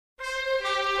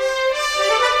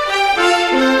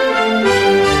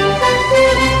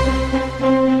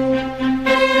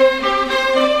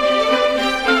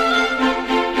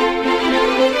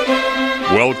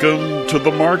to the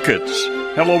markets.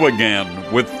 Hello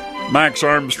again with Max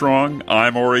Armstrong.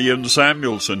 I'm Orion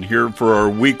Samuelson here for our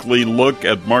weekly look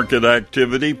at market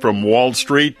activity from Wall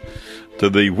Street to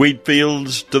the wheat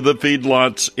fields to the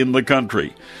feedlots in the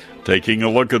country. Taking a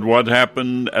look at what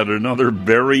happened at another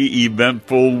very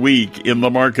eventful week in the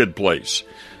marketplace.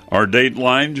 Our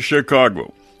dateline,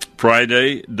 Chicago,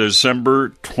 Friday, December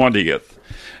 20th.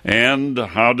 And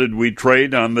how did we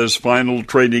trade on this final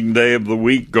trading day of the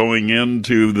week going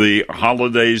into the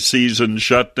holiday season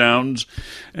shutdowns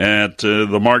at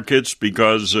the markets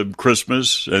because of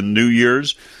Christmas and New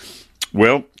Year's?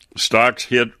 Well, stocks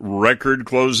hit record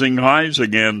closing highs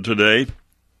again today.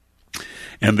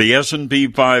 And the S&P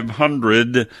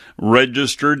 500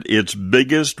 registered its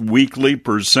biggest weekly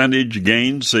percentage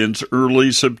gain since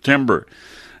early September,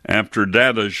 after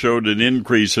data showed an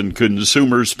increase in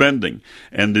consumer spending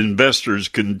and investors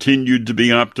continued to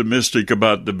be optimistic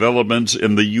about developments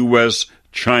in the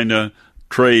U.S.-China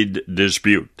trade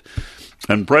dispute.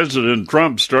 And President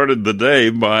Trump started the day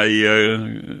by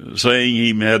saying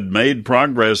he had made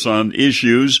progress on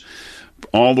issues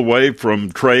all the way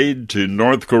from trade to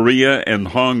North Korea and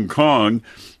Hong Kong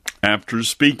after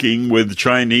speaking with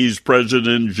Chinese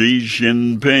President Xi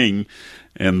Jinping.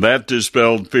 And that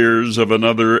dispelled fears of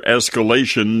another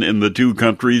escalation in the two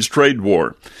countries' trade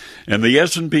war. And the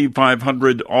S&P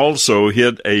 500 also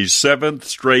hit a seventh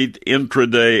straight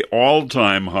intraday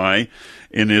all-time high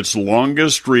in its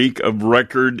longest streak of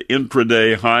record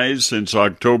intraday highs since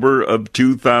October of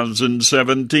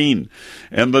 2017.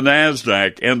 And the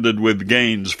Nasdaq ended with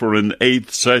gains for an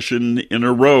eighth session in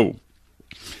a row.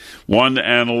 One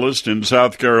analyst in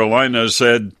South Carolina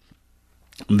said,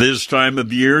 "This time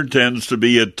of year tends to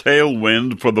be a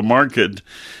tailwind for the market,"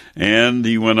 and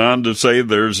he went on to say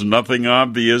there's nothing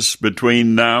obvious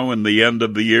between now and the end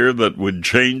of the year that would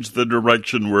change the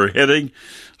direction we're heading,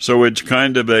 so it's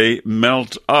kind of a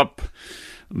melt up.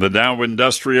 The Dow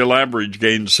Industrial Average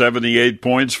gained 78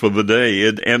 points for the day.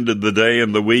 It ended the day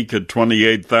and the week at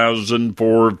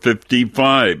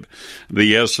 28,455.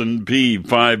 The S&P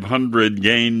 500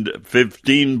 gained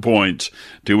 15 points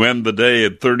to end the day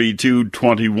at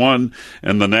 3221,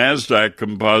 and the Nasdaq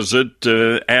Composite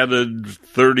added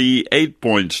 38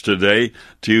 points today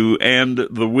to end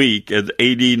the week at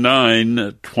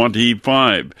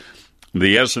 8925.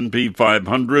 The S&P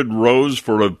 500 rose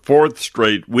for a fourth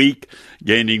straight week,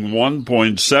 gaining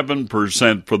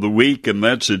 1.7% for the week, and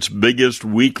that's its biggest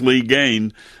weekly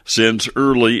gain since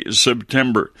early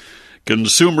September.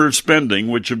 Consumer spending,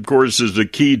 which of course is a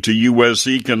key to U.S.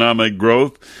 economic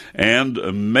growth and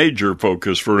a major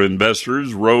focus for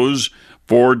investors, rose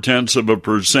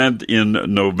 0.4% in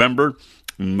November.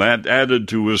 And that added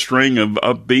to a string of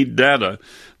upbeat data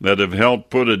that have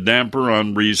helped put a damper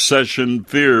on recession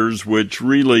fears, which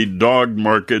really dogged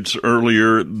markets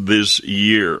earlier this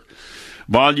year.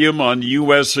 Volume on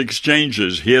U.S.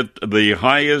 exchanges hit the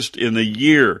highest in a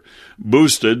year,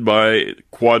 boosted by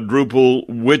quadruple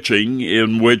witching,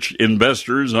 in which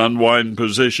investors unwind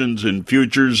positions in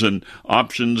futures and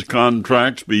options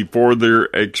contracts before their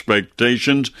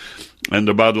expectations, and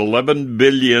about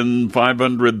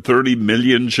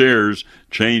 11,530,000,000 shares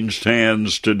changed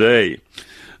hands today.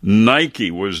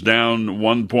 Nike was down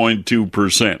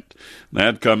 1.2%.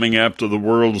 That coming after the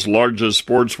world's largest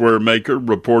sportswear maker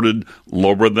reported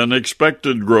lower than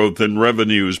expected growth in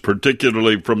revenues,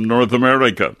 particularly from North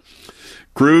America.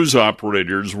 Cruise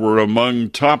operators were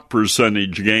among top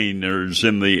percentage gainers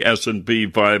in the S&P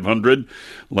 500,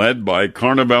 led by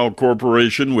Carnival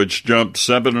Corporation, which jumped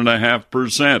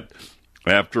 7.5%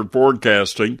 after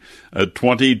forecasting a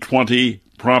 2020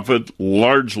 profit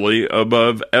largely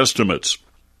above estimates.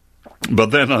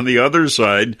 But then on the other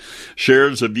side,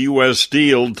 shares of U.S.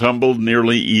 Steel tumbled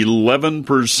nearly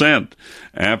 11%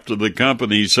 after the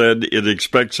company said it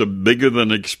expects a bigger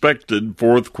than expected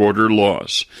fourth quarter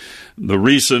loss. The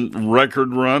recent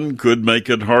record run could make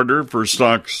it harder for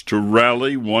stocks to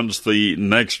rally once the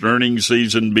next earnings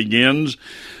season begins,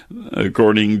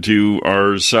 according to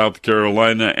our South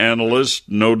Carolina analyst,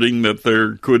 noting that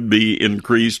there could be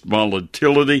increased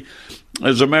volatility.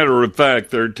 As a matter of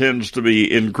fact, there tends to be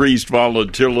increased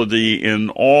volatility in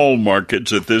all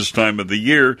markets at this time of the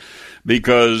year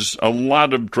because a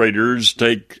lot of traders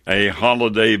take a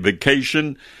holiday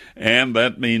vacation, and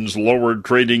that means lower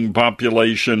trading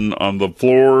population on the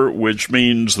floor, which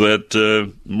means that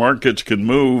markets can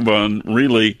move on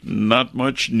really not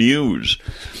much news.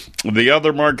 The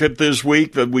other market this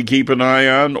week that we keep an eye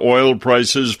on, oil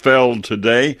prices fell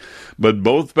today, but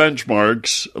both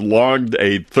benchmarks logged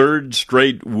a third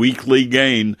straight weekly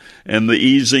gain, and the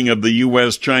easing of the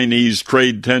U.S.-Chinese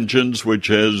trade tensions, which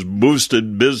has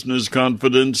boosted business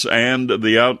confidence and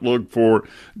the outlook for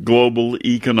global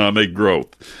economic growth.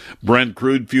 Brent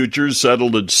crude futures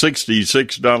settled at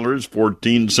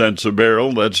 $66.14 a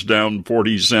barrel. That's down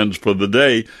 40 cents for the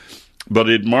day, but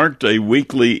it marked a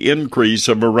weekly increase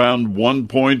of around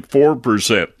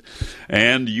 1.4%.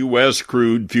 And U.S.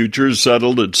 crude futures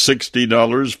settled at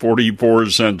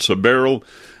 $60.44 a barrel,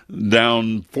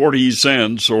 down 40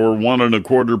 cents or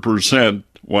 1.25%,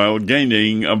 while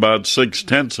gaining about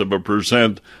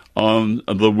 0.6% on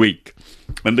the week.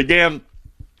 And again,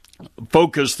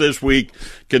 focus this week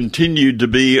continued to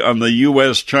be on the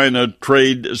U.S.-China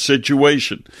trade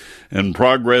situation, and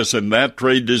progress in that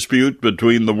trade dispute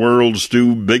between the world's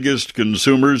two biggest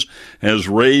consumers has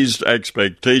raised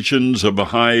expectations of a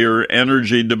higher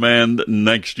energy demand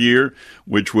next year,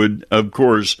 which would, of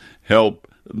course, help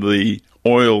the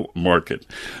oil market.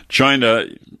 China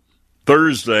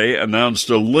Thursday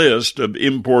announced a list of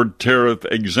import tariff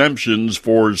exemptions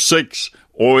for 6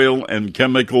 oil and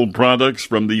chemical products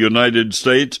from the United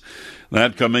States.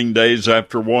 That coming days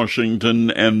after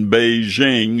Washington and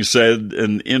Beijing said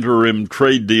an interim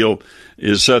trade deal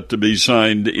is set to be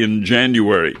signed in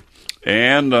January.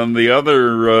 And on the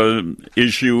other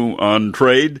issue on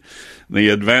trade, the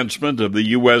advancement of the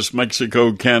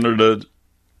U.S.-Mexico-Canada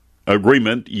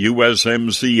agreement,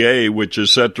 USMCA, which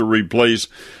is set to replace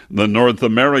the North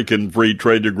American Free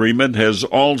Trade Agreement, has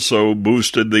also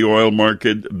boosted the oil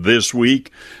market this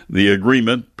week. The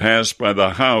agreement passed by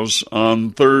the House on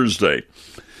Thursday.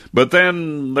 But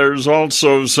then there's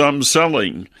also some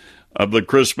selling of the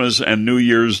Christmas and New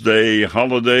Year's Day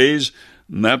holidays,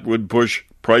 and that would push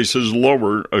prices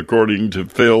lower, according to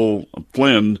Phil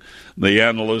Flynn, the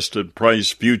analyst at Price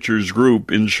Futures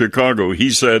Group in Chicago. He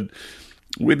said,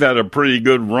 "We've had a pretty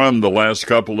good run the last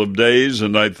couple of days,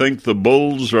 and I think the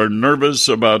bulls are nervous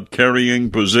about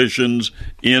carrying positions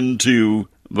into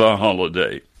the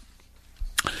holiday."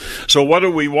 So what do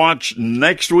we watch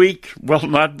next week? Well,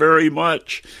 not very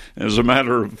much. As a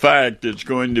matter of fact, it's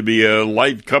going to be a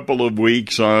light couple of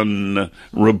weeks on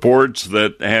reports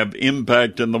that have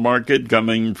impact in the market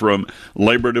coming from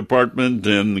Labor Department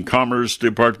and Commerce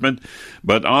Department.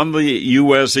 But on the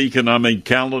U.S. economic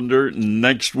calendar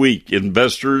next week,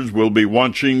 investors will be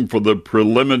watching for the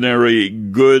preliminary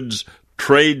goods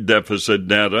trade deficit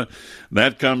data.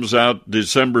 That comes out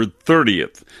December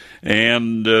 30th.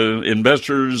 And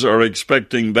investors are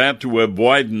expecting that to have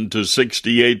widened to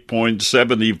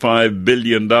 $68.75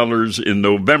 billion in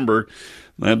November.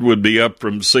 That would be up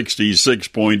from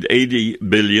 $66.80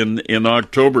 billion in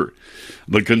October.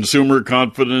 The consumer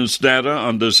confidence data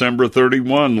on December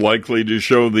 31 likely to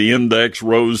show the index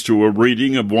rose to a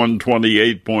reading of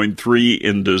 128.3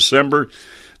 in December.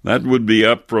 That would be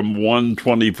up from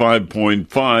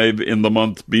 125.5 in the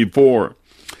month before.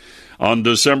 On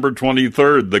December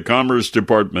 23rd, the Commerce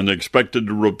Department expected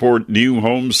to report new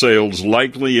home sales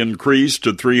likely increased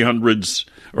to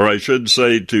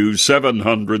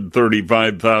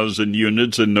 735,000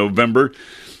 units in November.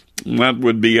 That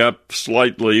would be up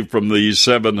slightly from the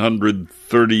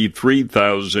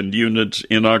 733,000 units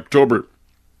in October.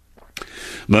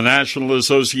 The National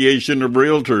Association of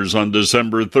Realtors on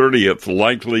December 30th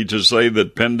likely to say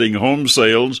that pending home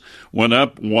sales went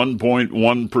up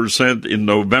 1.1% in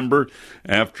November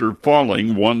after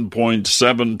falling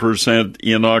 1.7%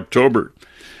 in October.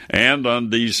 And on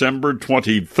December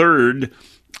 23rd,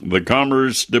 the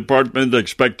Commerce Department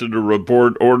expected to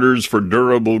report orders for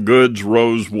durable goods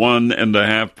rose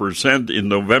 1.5% in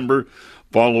November,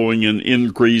 following an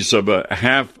increase of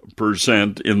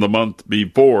 0.5% in the month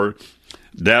before.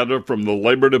 Data from the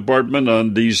Labor Department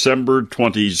on December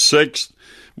 26th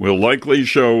will likely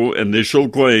show initial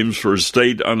claims for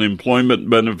state unemployment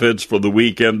benefits for the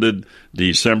week ended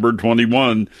December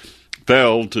 21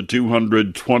 fell to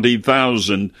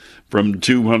 220,000 from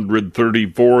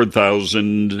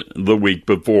 234,000 the week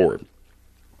before.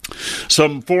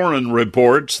 Some foreign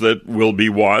reports that will be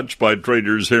watched by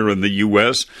traders here in the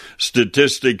U.S.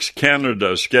 Statistics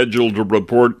Canada scheduled to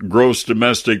report gross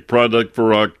domestic product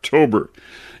for October.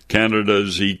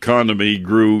 Canada's economy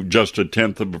grew just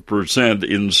 0.1%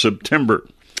 in September.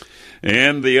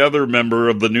 And the other member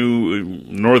of the new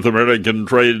North American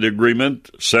Trade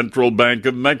Agreement, Central Bank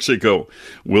of Mexico,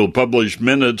 will publish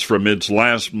minutes from its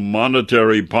last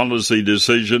monetary policy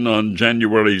decision on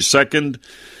January 2nd.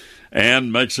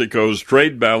 And Mexico's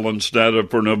trade balance data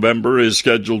for November is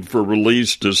scheduled for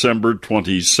release December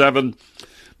 27.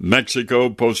 Mexico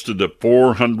posted a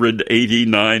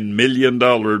 $489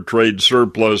 million trade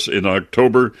surplus in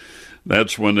October.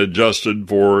 That's when adjusted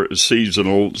for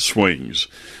seasonal swings.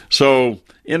 So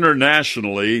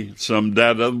internationally, some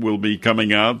data will be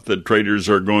coming out that traders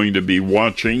are going to be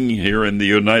watching here in the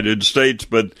United States,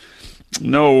 but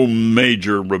no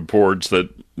major reports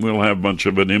that will have much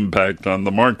of an impact on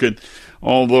the market,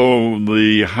 although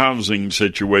the housing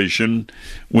situation,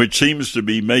 which seems to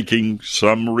be making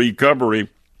some recovery,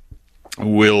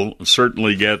 will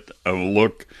certainly get a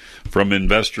look from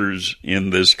investors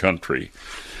in this country.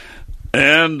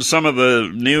 And some of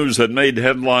the news that made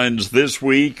headlines this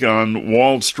week on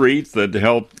Wall Street that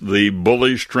helped the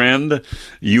bullish trend: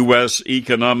 U.S.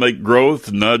 economic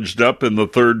growth nudged up in the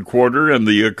third quarter, and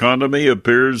the economy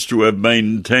appears to have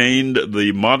maintained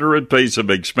the moderate pace of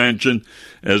expansion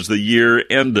as the year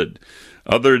ended.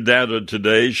 Other data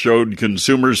today showed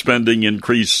consumer spending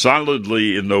increased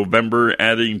solidly in November,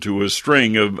 adding to a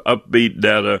string of upbeat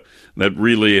data that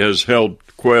really has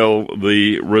helped quell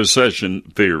the recession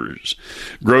fears.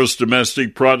 Gross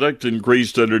domestic product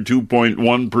increased at a 2.1%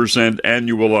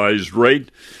 annualized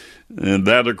rate, and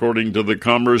that according to the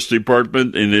Commerce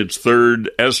Department in its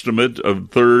third estimate of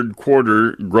third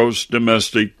quarter gross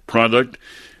domestic product.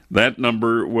 That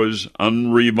number was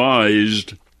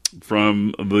unrevised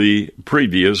from the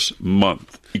previous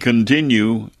month. We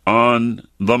continue on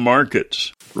the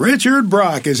markets. Richard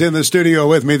Brock is in the studio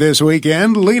with me this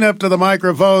weekend. Lean up to the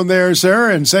microphone there, sir,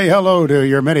 and say hello to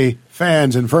your many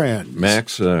fans and friends.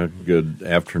 Max, good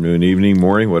afternoon, evening,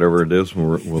 morning, whatever it is.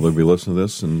 Will they be listening to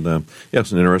this? And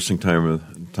it's an interesting time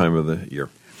of the year.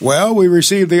 Well, we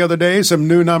received the other day some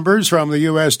new numbers from the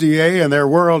USDA and their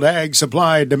World Ag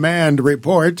Supply Demand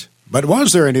Report. But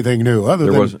was there anything new other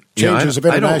than changes of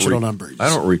international numbers? I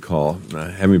don't recall,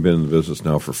 having been in the business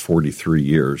now for 43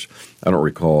 years, I don't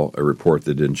recall a report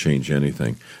that didn't change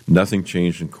anything. Nothing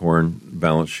changed in corn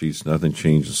balance sheets, nothing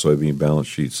changed in soybean balance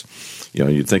sheets.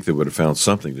 You'd think they would have found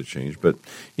something to change, but,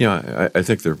 I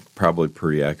think they're probably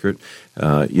pretty accurate.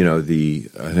 I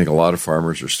think a lot of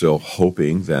farmers are still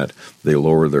hoping that they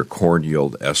lower their corn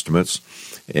yield estimates,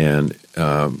 and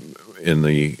in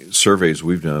the surveys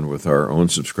we've done with our own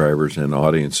subscribers and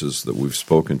audiences that we've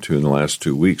spoken to in the last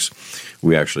 2 weeks,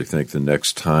 we actually think the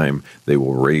next time they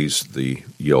will raise the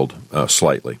yield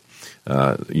slightly.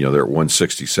 They're at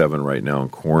 167 right now in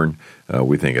corn.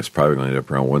 We think it's probably going to end up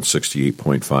around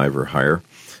 168.5 or higher.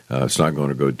 It's not going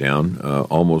to go down.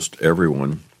 Almost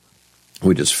everyone.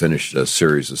 We just finished a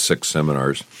series of 6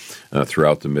 seminars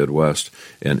throughout the Midwest,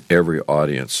 and every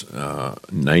audience,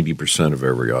 90% of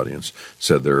every audience,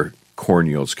 said their corn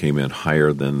yields came in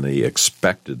higher than they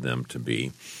expected them to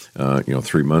be,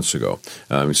 3 months ago.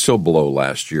 It's still below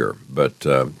last year, but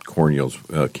corn yields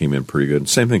came in pretty good.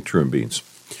 Same thing true in beans.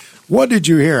 What did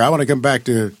you hear? I want to come back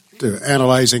to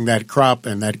analyzing that crop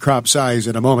and that crop size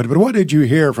in a moment, but what did you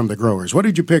hear from the growers? What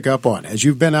did you pick up on? As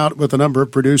you've been out with a number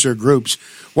of producer groups,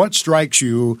 what strikes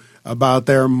you about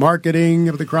their marketing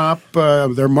of the crop,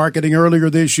 their marketing earlier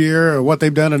this year, or what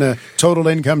they've done in a total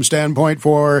income standpoint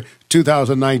for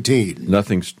 2019?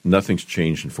 Nothing's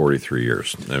changed in 43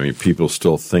 years. I mean, people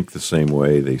still think the same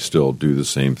way. They still do the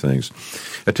same things.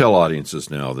 I tell audiences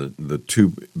now that the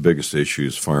two biggest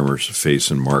issues farmers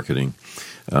face in marketing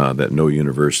that no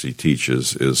university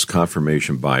teaches is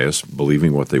confirmation bias,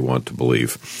 believing what they want to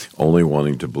believe, only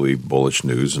wanting to believe bullish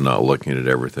news and not looking at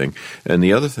everything. And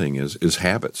the other thing is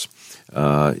habits.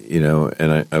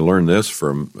 And I learned this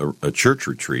from a church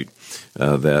retreat,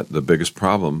 that the biggest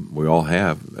problem we all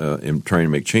have in trying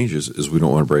to make changes is we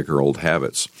don't want to break our old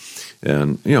habits.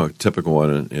 And, a typical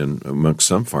one in amongst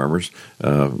some farmers,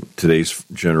 today's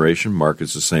generation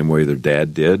markets the same way their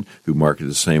dad did, who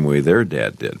marketed the same way their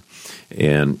dad did.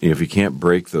 And if you can't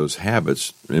break those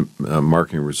habits,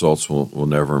 marketing results will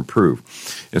never improve.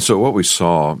 And so what we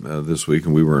saw this week,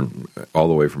 and we were all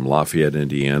the way from Lafayette,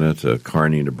 Indiana to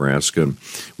Kearney, Nebraska. And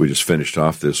we just finished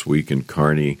off this week in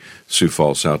Kearney, Sioux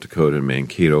Falls, South Dakota, and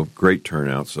Mankato. Great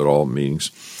turnouts at all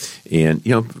meetings. And,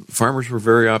 farmers were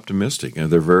very optimistic, and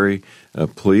they're very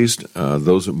pleased.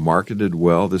 Those that marketed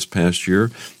well this past year,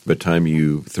 by the time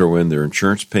you throw in their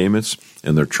insurance payments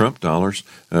and their Trump dollars,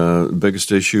 the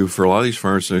biggest issue for a lot of these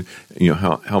farmers is,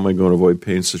 how am I going to avoid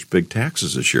paying such big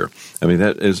taxes this year? I mean,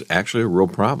 that is actually a real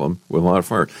problem with a lot of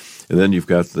farmers. And then you've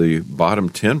got the bottom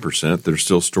 10% that are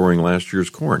still storing last year's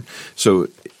corn. So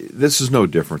this is no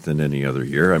different than any other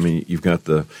year. I mean, you've got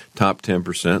the top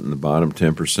 10% and the bottom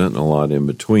 10% and a lot in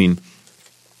between.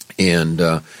 And,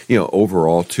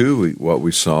 overall, too, what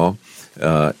we saw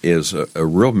is a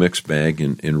real mixed bag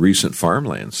in recent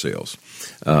farmland sales.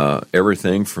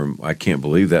 Everything from, I can't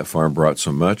believe that farm brought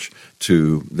so much,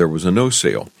 to there was a no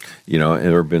sale. And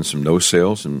there have been some no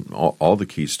sales in all the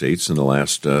key states in the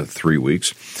last 3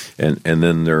 weeks. And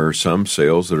then there are some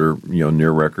sales that are,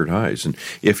 near record highs. And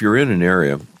if you're in an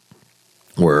area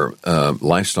where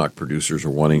livestock producers are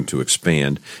wanting to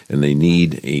expand and they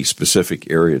need a specific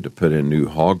area to put in new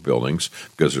hog buildings,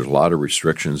 because there's a lot of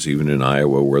restrictions even in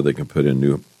Iowa where they can put in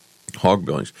new hog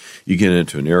buildings, you get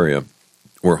into an area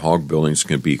where hog buildings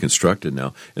can be constructed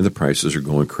now, and the prices are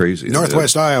going crazy.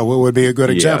 Northwest Iowa would be a good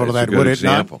example of that, would it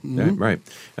not? Mm-hmm. Right.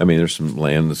 I mean, there's some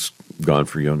land that's gone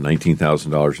for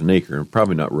 $19,000 an acre, and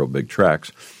probably not real big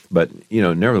tracts. But,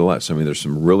 nevertheless, I mean, there's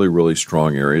some really, really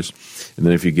strong areas. And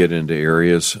then if you get into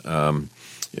areas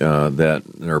that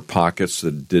there are pockets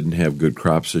that didn't have good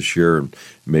crops this year and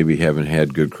maybe haven't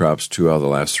had good crops 2 out of the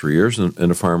last 3 years, and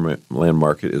the farmland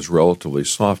market is relatively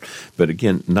soft. But,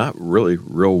 again, not really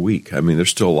real weak. I mean, there's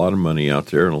still a lot of money out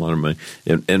there and a lot of money.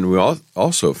 And we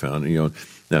also found,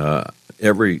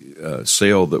 every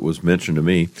sale that was mentioned to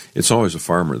me, it's always a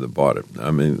farmer that bought it. I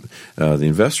mean, the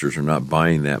investors are not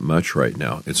buying that much right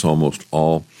now. It's almost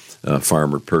all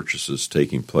farmer purchases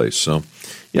taking place. So,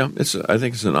 I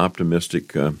think it's an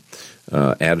optimistic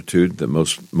attitude that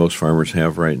most farmers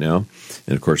have right now.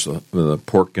 And, of course, the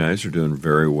pork guys are doing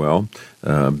very well.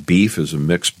 Beef is a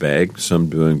mixed bag, some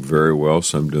doing very well,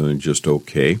 some doing just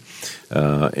okay.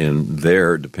 And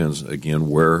there it depends, again,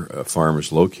 where a farm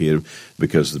is located,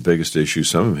 because the biggest issue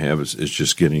some of them have is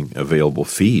just getting available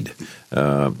feed.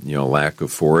 Lack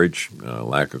of forage,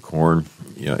 lack of corn.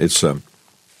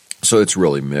 So it's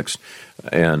really mixed.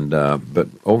 And but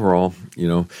overall,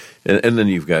 and then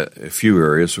you've got a few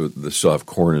areas that still have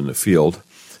corn in the field.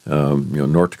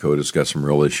 North Dakota's got some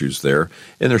real issues there,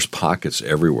 and there's pockets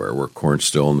everywhere where corn's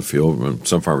still in the field. And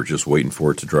some farmers are just waiting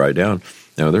for it to dry down.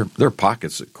 Now there are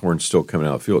pockets that corn's still coming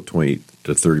out of the field at 20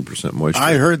 to 30% moisture.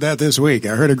 I heard that this week.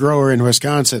 I heard a grower in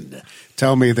Wisconsin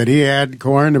tell me that he had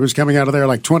corn that was coming out of there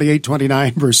like 28,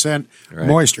 29%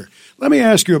 moisture. Let me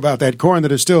ask you about that corn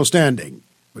that is still standing.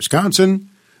 Wisconsin,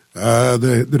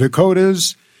 the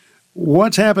Dakotas,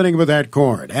 what's happening with that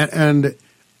corn? And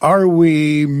are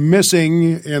we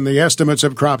missing in the estimates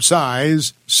of crop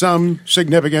size some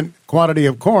significant quantity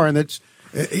of corn that's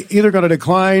either going to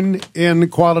decline in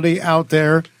quality out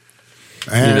there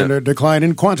and a decline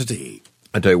in quantity?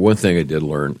 I'll tell you one thing I did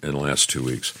learn in the last 2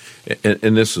 weeks,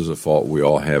 and this is a fault we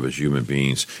all have as human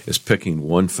beings, is picking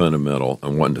one fundamental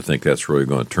and wanting to think that's really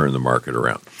going to turn the market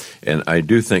around. And I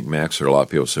do think, Max, there are a lot of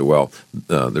people say, well,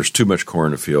 there's too much corn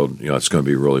in the field, it's going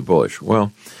to be really bullish.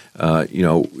 Well,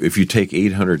 if you take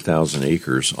 800,000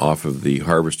 acres off of the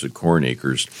harvested corn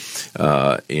acres,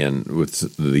 and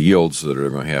with the yields that are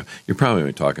going to have, you're probably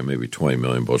only talking maybe 20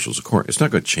 million bushels of corn. It's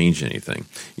not going to change anything.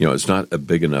 It's not a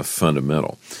big enough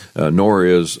fundamental, nor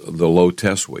is the low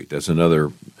test weight. That's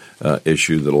another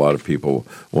issue that a lot of people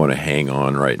want to hang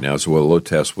on right now. So, low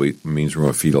test weight means we're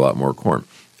going to feed a lot more corn.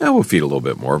 Yeah, we'll feed a little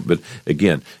bit more, but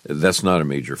again, that's not a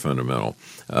major fundamental.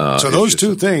 So those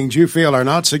two things you feel are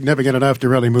not significant enough to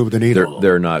really move the needle?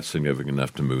 They're not significant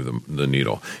enough to move the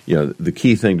needle. The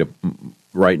key thing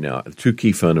right now, two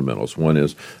key fundamentals. One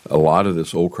is a lot of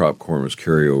this old crop corn was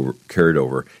carried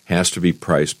over, has to be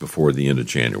priced before the end of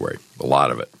January, a lot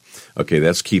of it. Okay,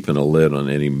 that's keeping a lid on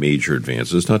any major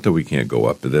advances. It's not that we can't go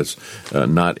up, but that's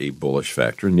not a bullish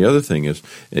factor. And the other thing is,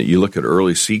 you look at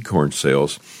early seed corn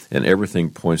sales, and everything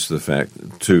points to the fact,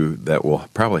 that we'll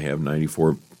probably have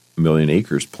 94 million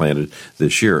acres planted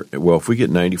this year. Well, if we get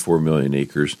 94 million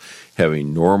acres, have a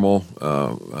normal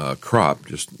crop,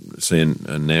 just saying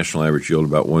a national average yield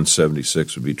about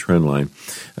 176 would be trend line,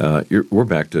 we're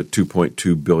back to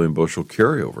 2.2 billion bushel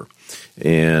carryover.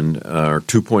 And or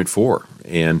 2.4,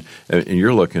 and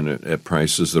you're looking at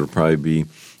prices that will probably be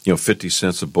 50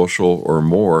 cents a bushel or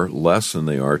more less than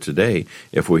they are today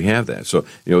if we have that. So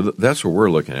that's what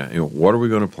we're looking at. What are we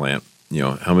going to plant?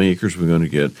 How many acres are we going to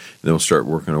get? And then we'll start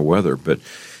working on weather. But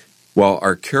while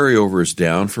our carryover is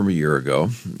down from a year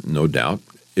ago, no doubt,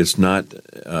 it's not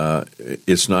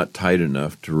tight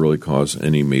enough to really cause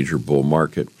any major bull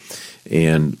market.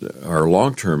 And our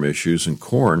long-term issues in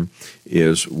corn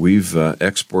is we've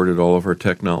exported all of our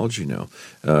technology now.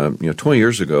 20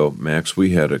 years ago, Max,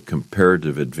 we had a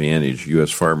comparative advantage.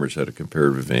 U.S. farmers had a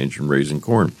comparative advantage in raising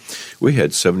corn. We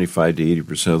had 75 to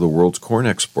 80% of the world's corn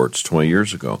exports 20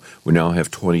 years ago. We now have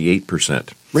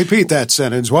 28%. Repeat that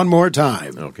sentence one more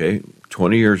time. Okay.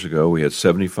 20 years ago, we had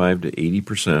 75 to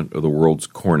 80% of the world's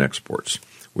corn exports.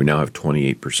 We now have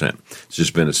 28%. It's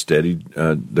just been a steady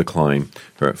decline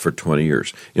for 20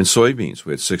 years. In soybeans,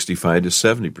 we had 65 to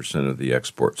 70% of the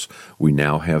exports. We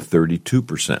now have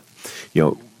 32%.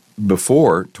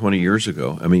 Before 20 years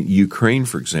ago, Ukraine,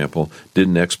 for example,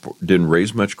 didn't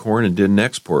raise much corn and didn't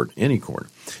export any corn.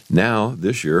 Now,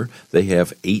 this year, they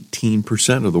have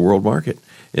 18% of the world market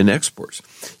in exports.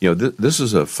 This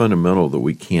is a fundamental that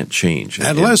we can't change.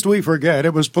 And lest we forget,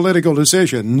 it was political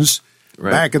decisions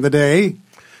back in the day.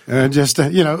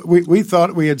 We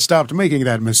thought we had stopped making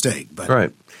that mistake. But.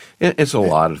 Right. It's a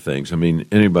lot of things.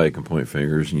 Anybody can point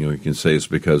fingers. You can say it's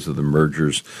because of the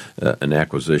mergers and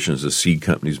acquisitions, the seed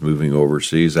companies moving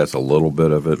overseas. That's a little bit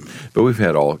of it. But we've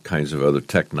had all kinds of other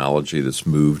technology that's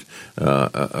moved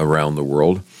around the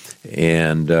world.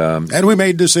 And we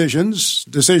made decisions.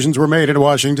 Decisions were made in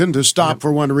Washington to stop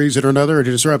for one reason or another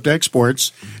to disrupt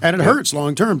exports. And it hurts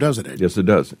long term, doesn't it? Yes, it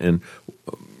does. And,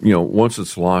 once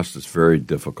it's lost, it's very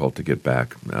difficult to get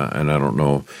back. And I don't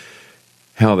know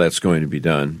how that's going to be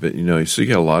done. But, so you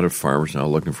got a lot of farmers now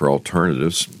looking for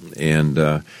alternatives. And,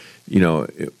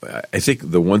 I think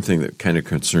the one thing that kind of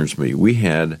concerns me, we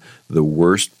had the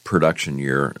worst production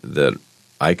year that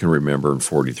I can remember in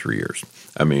 43 years.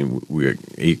 We had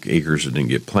acres that didn't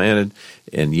get planted,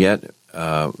 and yet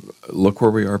look where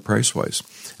we are price-wise.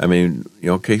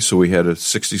 So we had a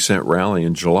 60-cent rally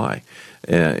in July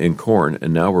in corn,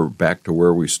 and now we're back to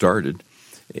where we started.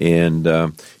 And,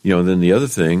 then the other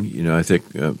thing, I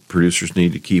think producers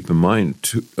need to keep in mind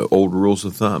two old rules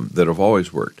of thumb that have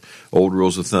always worked. Old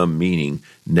rules of thumb meaning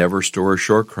never store a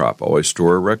short crop, always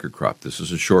store a record crop. This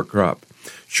is a short crop.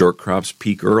 Short crops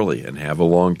peak early and have a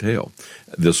long tail.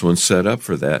 This one's set up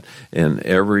for that. And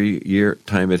every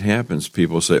time it happens,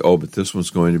 people say, but this one's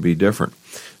going to be different.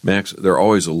 Max, they're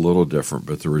always a little different,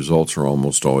 but the results are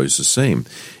almost always the same.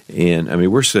 And,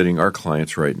 our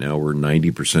clients right now, we're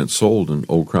 90% sold in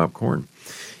old crop corn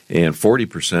and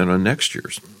 40% on next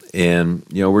year's. And,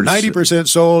 we're 90%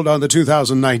 sold on the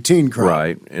 2019 crop.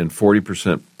 Right, and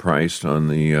 40% priced on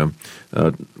the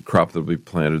crop that will be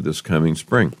planted this coming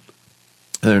spring.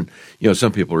 And,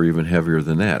 some people are even heavier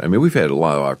than that. We've had a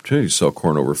lot of opportunities to sell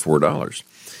corn over $4.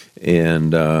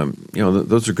 And,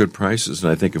 those are good prices.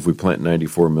 And I think if we plant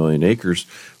 94 million acres,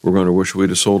 we're going to wish we'd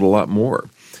have sold a lot more.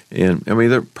 And,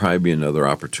 there'll probably be another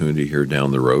opportunity here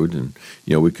down the road. And,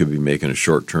 we could be making a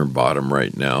short-term bottom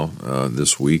right now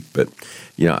this week. But,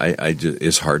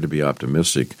 it's hard to be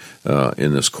optimistic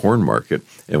in this corn market.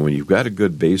 And when you've got a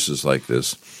good basis like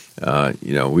this,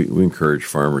 we encourage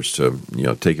farmers to,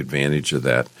 take advantage of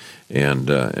that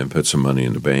and put some money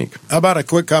in the bank. How about a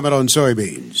quick comment on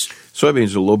soybeans?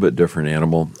 Soybeans are a little bit different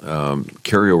animal.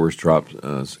 Carryovers dropped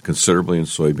considerably in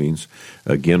soybeans.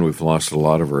 Again, we've lost a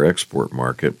lot of our export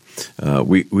market.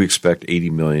 We expect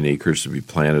 80 million acres to be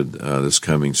planted this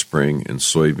coming spring in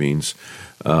soybeans.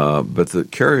 But the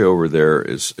carryover there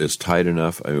is tight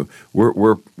enough.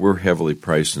 We're heavily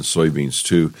priced in soybeans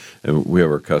too, and we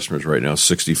have our customers right now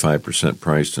 65%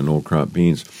 priced in old crop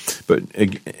beans,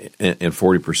 and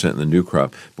 40% in the new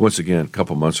crop. But once again, a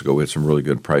couple months ago we had some really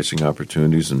good pricing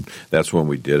opportunities, and that's when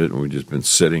we did it. And we've just been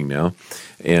sitting now,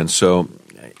 and so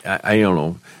I don't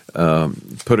know.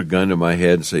 Put a gun to my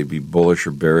head and say be bullish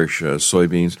or bearish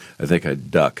soybeans, I think I'd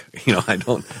duck. I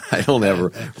don't have a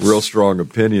real strong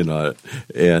opinion on it.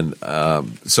 And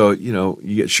so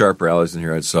you get sharp rallies in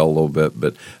here, I'd sell a little bit,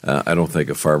 but I don't think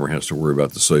a farmer has to worry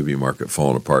about the soybean market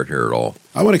falling apart here at all.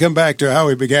 I want to come back to how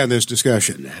we began this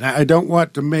discussion. And I don't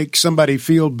want to make somebody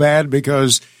feel bad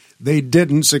because they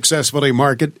didn't successfully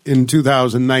market in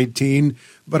 2019,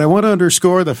 but I want to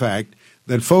underscore the fact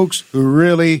that folks who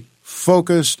really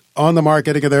focused on the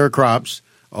marketing of their crops,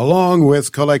 along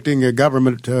with collecting a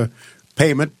government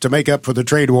payment to make up for the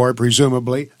trade war,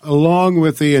 presumably, along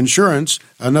with the insurance,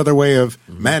 another way of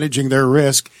managing their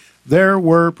risk, there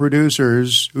were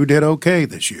producers who did okay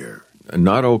this year.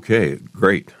 Not okay,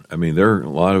 great. There are a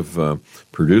lot of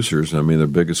producers. Their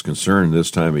biggest concern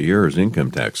this time of year is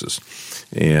income taxes.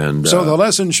 And so the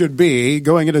lesson should be,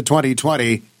 going into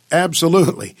 2020,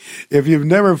 absolutely. If you've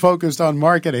never focused on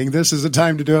marketing, this is the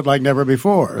time to do it like never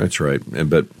before. That's right.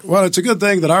 Well, it's a good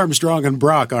thing that Armstrong and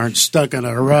Brock aren't stuck in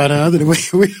a rut.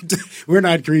 We're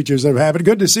not creatures of habit.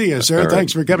 Good to see you, sir. Right.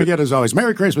 Thanks for coming in as always.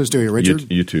 Merry Christmas to you, Richard.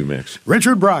 You too, Max.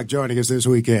 Richard Brock joining us this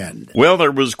weekend. Well,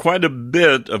 there was quite a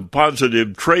bit of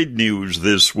positive trade news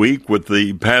this week with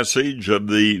the passage of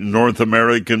the North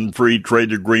American Free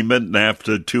Trade Agreement,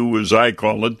 NAFTA 2 as I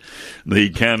call it, the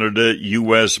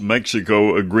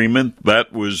Canada-U.S.-Mexico agreement.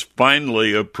 That was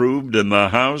finally approved in the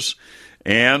House,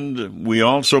 and we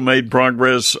also made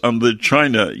progress on the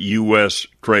China-U.S.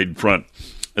 trade front.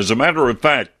 As a matter of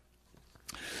fact,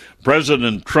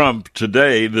 President Trump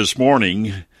this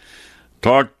morning,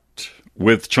 talked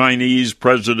with Chinese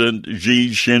President Xi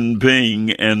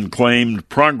Jinping and claimed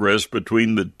progress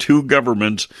between the two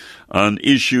governments on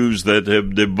issues that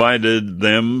have divided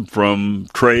them, from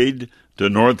trade to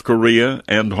North Korea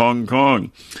and Hong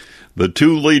Kong. The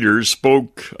two leaders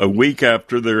spoke a week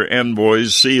after their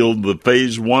envoys sealed the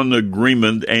Phase 1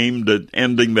 agreement aimed at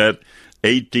ending that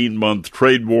 18-month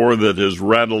trade war that has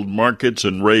rattled markets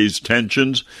and raised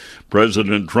tensions.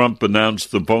 President Trump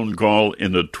announced the phone call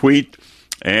in a tweet,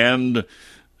 and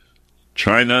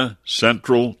China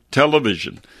Central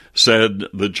Television said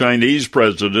the Chinese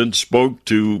president spoke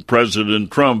to President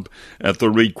Trump at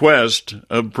the request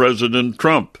of President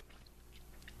Trump.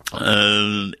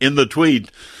 In the tweet,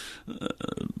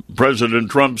 President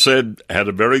Trump said, had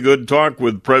a very good talk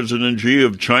with President Xi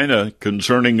of China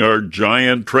concerning our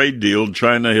giant trade deal.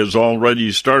 China has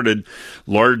already started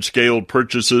large-scale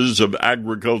purchases of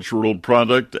agricultural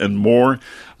product and more.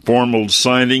 Formal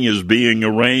signing is being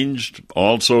arranged.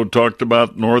 Also talked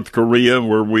about North Korea,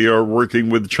 where we are working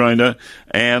with China,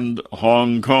 and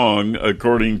Hong Kong,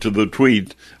 according to the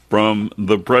tweet from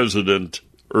the president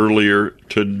earlier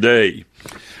today.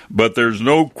 But there's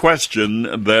no question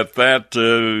that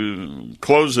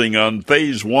closing on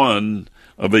Phase 1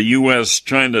 of a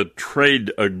U.S.-China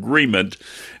trade agreement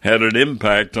had an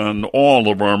impact on all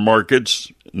of our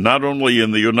markets, not only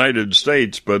in the United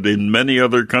States, but in many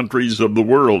other countries of the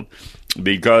world,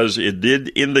 because it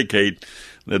did indicate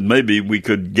that maybe we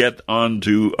could get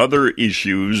onto other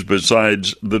issues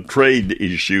besides the trade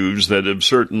issues that have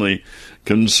certainly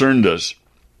concerned us.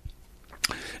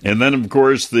 And then, of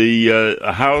course, the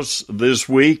House this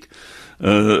week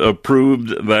approved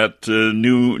that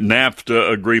new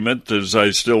NAFTA agreement, as I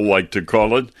still like to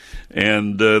call it,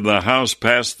 and the House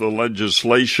passed the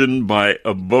legislation by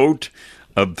a vote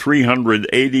of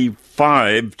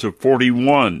 385 to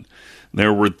 41.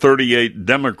 There were 38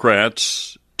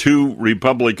 Democrats, 2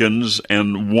 Republicans,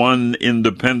 and 1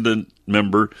 independent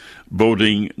member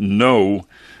voting no.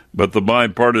 But the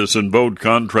bipartisan vote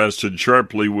contrasted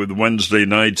sharply with Wednesday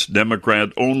night's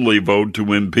Democrat-only vote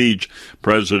to impeach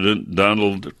President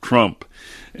Donald Trump.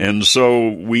 And so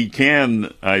we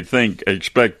can, I think,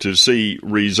 expect to see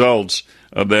results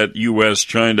of that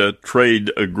U.S.-China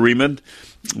trade agreement.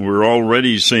 We're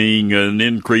already seeing an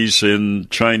increase in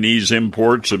Chinese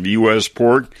imports of U.S.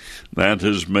 pork. That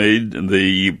has made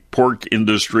the pork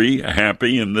industry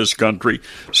happy in this country.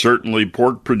 Certainly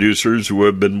pork producers who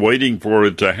have been waiting for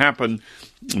it to happen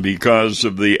because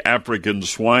of the African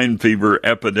swine fever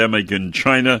epidemic in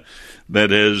China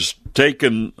that has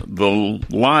taken the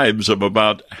lives of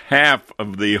about half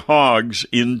of the hogs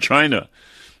in China.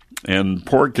 And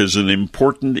pork is an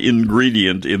important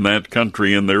ingredient in that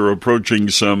country, and they're approaching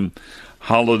some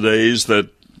holidays that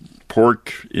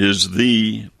pork is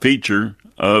the feature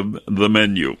of the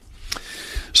menu.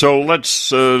 So let's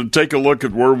take a look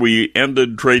at where we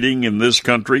ended trading in this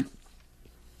country.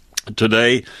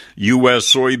 Today,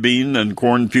 U.S. soybean and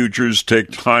corn futures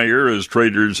ticked higher as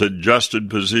traders adjusted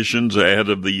positions ahead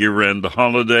of the year-end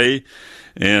holiday,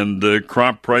 and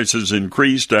crop prices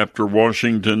increased after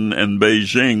Washington and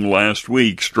Beijing last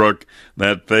week struck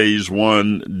that Phase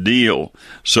 1 deal.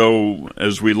 So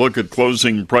as we look at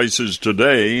closing prices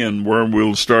today and where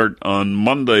we'll start on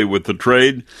Monday with the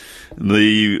trade,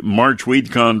 the March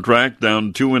wheat contract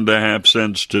down 2.5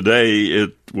 cents today.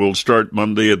 It will start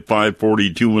Monday at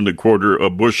 $5.4225 a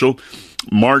bushel.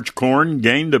 March corn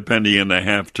gained 1.5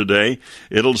 pennies today.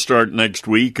 It'll start next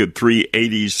week at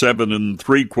 $3.87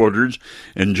 3/4.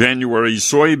 And January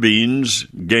soybeans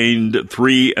gained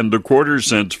 3.25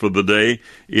 cents for the day.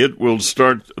 It will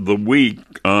start the week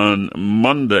on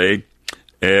Monday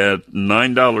at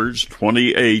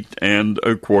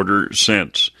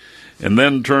 $9.2825. And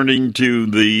then turning to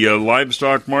the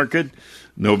livestock market,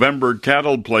 November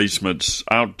cattle placements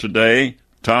out today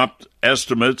topped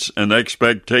estimates and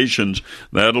expectations.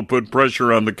 That'll put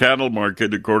pressure on the cattle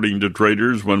market, according to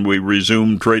traders, when we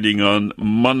resume trading on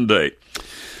Monday.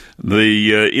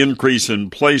 The increase in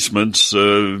placements,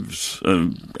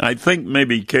 I think,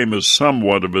 maybe came as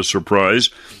somewhat of a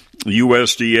surprise.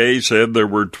 USDA said there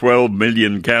were 12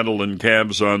 million cattle and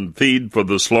calves on feed for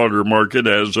the slaughter market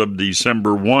as of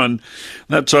December 1.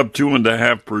 That's up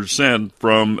 2.5%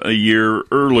 from a year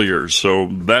earlier. So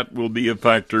that will be a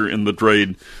factor in the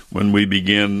trade when we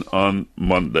begin on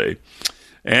Monday.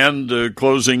 And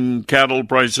closing cattle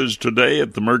prices today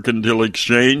at the Mercantile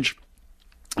Exchange.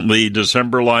 The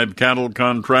December live cattle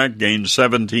contract gained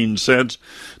 17 cents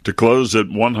to close at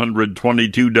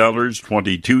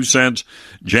 $122.22.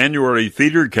 January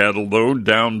feeder cattle, though,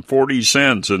 down 40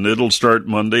 cents, and it'll start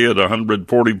Monday at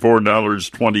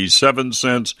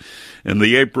 $144.27. And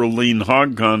the April lean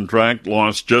hog contract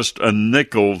lost just a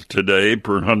nickel today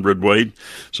per hundredweight,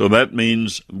 so that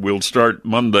means we'll start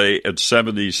Monday at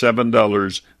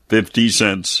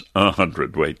 $77.50 a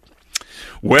hundredweight.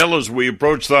 Well, as we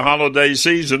approach the holiday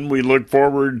season, we look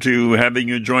forward to having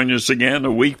you join us again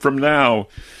a week from now.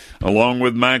 Along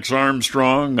with Max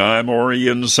Armstrong, I'm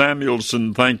Orion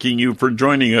Samuelson, thanking you for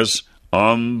joining us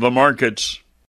on the markets.